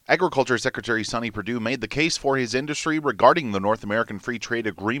Agriculture Secretary Sonny Perdue made the case for his industry regarding the North American Free Trade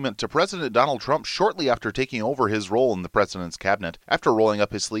Agreement to President Donald Trump shortly after taking over his role in the president's cabinet. After rolling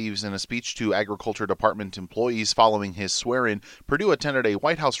up his sleeves in a speech to Agriculture Department employees following his swear-in, Perdue attended a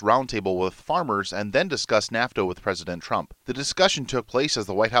White House roundtable with farmers and then discussed NAFTA with President Trump. The discussion took place as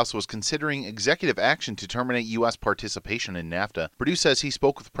the White House was considering executive action to terminate U.S. participation in NAFTA. Perdue says he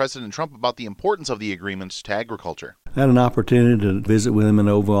spoke with President Trump about the importance of the agreement to agriculture. I had an opportunity to visit with him in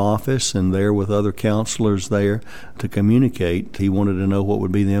the Oval Office and there with other counselors there to communicate. He wanted to know what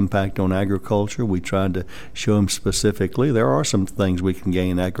would be the impact on agriculture. We tried to show him specifically there are some things we can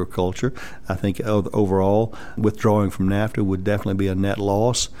gain in agriculture. I think overall withdrawing from NAFTA would definitely be a net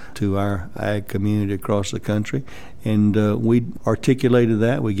loss to our ag community across the country. And we articulated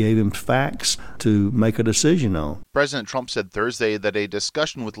that. We gave him facts to make a decision on. President Trump said Thursday that a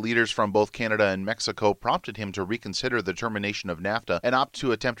discussion with leaders from both Canada and Mexico prompted him to reconsider the termination of NAFTA and opt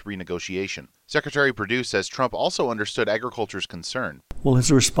to attempt renegotiation. Secretary Perdue says Trump also understood agriculture's concern. Well,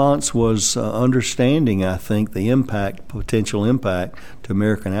 his response was understanding, I think, the potential impact to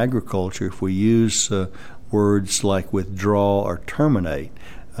American agriculture if we use words like withdraw or terminate.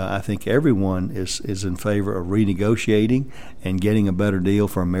 I think everyone is in favor of renegotiating and getting a better deal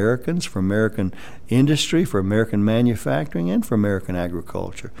for Americans, for American industry, for American manufacturing, and for American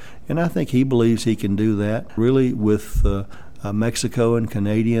agriculture. And I think he believes he can do that, really with Mexico and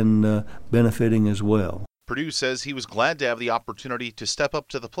Canadian benefiting as well. Perdue says he was glad to have the opportunity to step up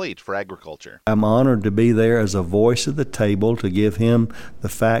to the plate for agriculture. I'm honored to be there as a voice at the table to give him the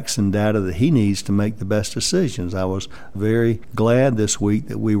facts and data that he needs to make the best decisions. I was very glad this week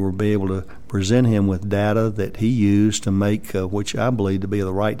that we were able to present him with data that he used to make, which I believe to be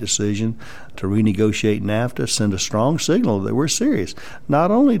the right decision, to renegotiate NAFTA, send a strong signal that we're serious,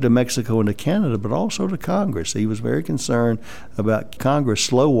 not only to Mexico and to Canada, but also to Congress. He was very concerned about Congress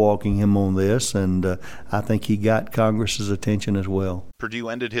slow-walking him on this, and I think he got Congress's attention as well. Perdue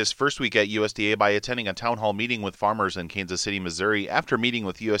ended his first week at USDA by attending a town hall meeting with farmers in Kansas City, Missouri, after meeting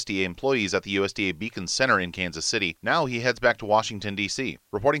with USDA employees at the USDA Beacon Center in Kansas City. Now he heads back to Washington, D.C.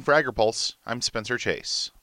 Reporting for AgriPulse, I'm Spencer Chase.